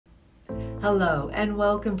Hello and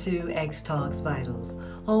welcome to X Talks Vitals,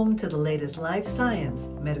 home to the latest life science,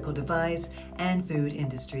 medical device, and food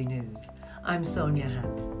industry news. I'm Sonia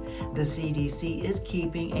Hunt. The CDC is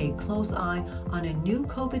keeping a close eye on a new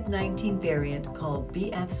COVID-19 variant called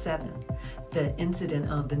BF.7. The incidence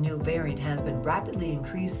of the new variant has been rapidly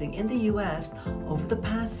increasing in the U.S. over the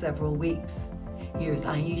past several weeks. Here's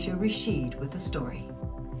Aisha Rashid with the story.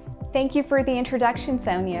 Thank you for the introduction,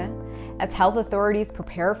 Sonia. As health authorities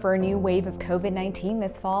prepare for a new wave of COVID-19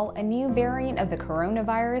 this fall, a new variant of the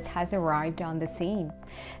coronavirus has arrived on the scene.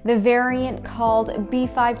 The variant, called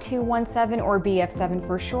B.5.217 or BF.7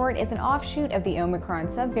 for short, is an offshoot of the Omicron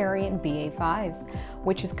subvariant BA.5,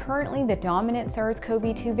 which is currently the dominant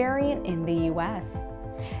SARS-CoV-2 variant in the U.S.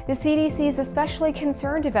 The CDC is especially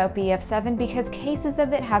concerned about BF.7 because cases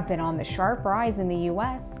of it have been on the sharp rise in the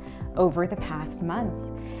U.S. over the past month,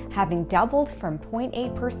 having doubled from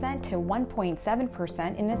 0.8% to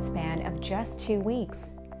 1.7% in a span of just 2 weeks.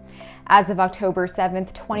 As of October 7,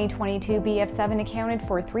 2022, BF.7 accounted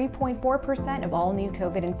for 3.4% of all new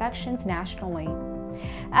COVID infections nationally.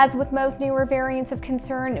 As with most newer variants of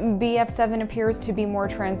concern, BF.7 appears to be more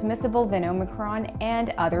transmissible than Omicron and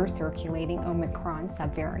other circulating Omicron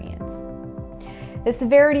subvariants. The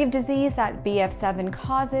severity of disease that BF.7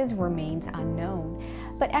 causes remains unknown,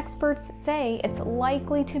 but experts say it's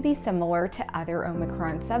likely to be similar to other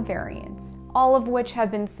Omicron subvariants, all of which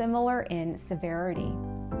have been similar in severity.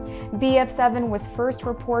 BF.7 was first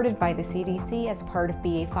reported by the CDC as part of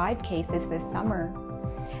BA.5 cases this summer.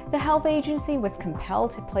 The health agency was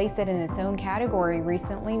compelled to place it in its own category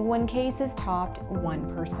recently when cases topped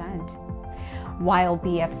 1%. While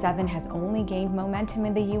BF.7 has only gained momentum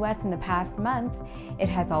in the U.S. in the past month, it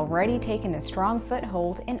has already taken a strong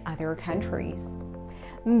foothold in other countries.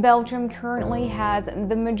 Belgium currently has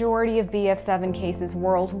the majority of BF.7 cases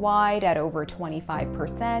worldwide at over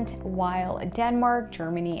 25%, while Denmark,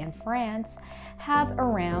 Germany, and France have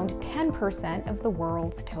around 10% of the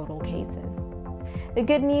world's total cases. The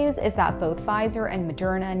good news is that both Pfizer and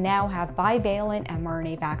Moderna now have bivalent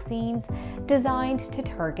mRNA vaccines designed to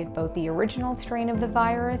target both the original strain of the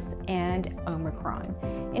virus and Omicron,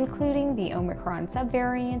 including the Omicron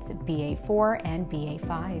subvariants BA.4 and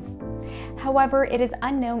BA.5. However, it is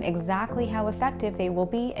unknown exactly how effective they will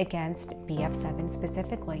be against BF.7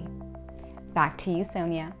 specifically. Back to you,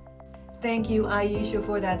 Sonia. Thank you, Aisha,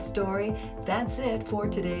 for that story. That's it for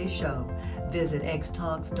today's show. Visit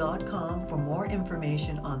xtalks.com for more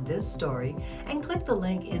information on this story and click the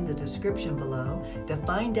link in the description below to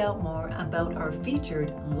find out more about our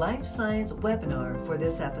featured life science webinar for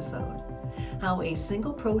this episode. How a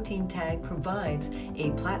single protein tag provides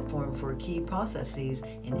a platform for key processes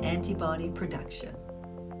in antibody production.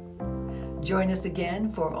 Join us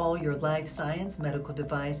again for all your life science, medical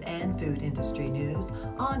device, and food industry news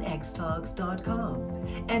on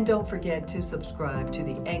xtalks.com. And don't forget to subscribe to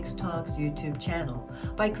the X Talks YouTube channel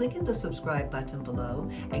by clicking the subscribe button below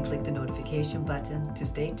and click the notification button to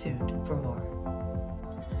stay tuned for more.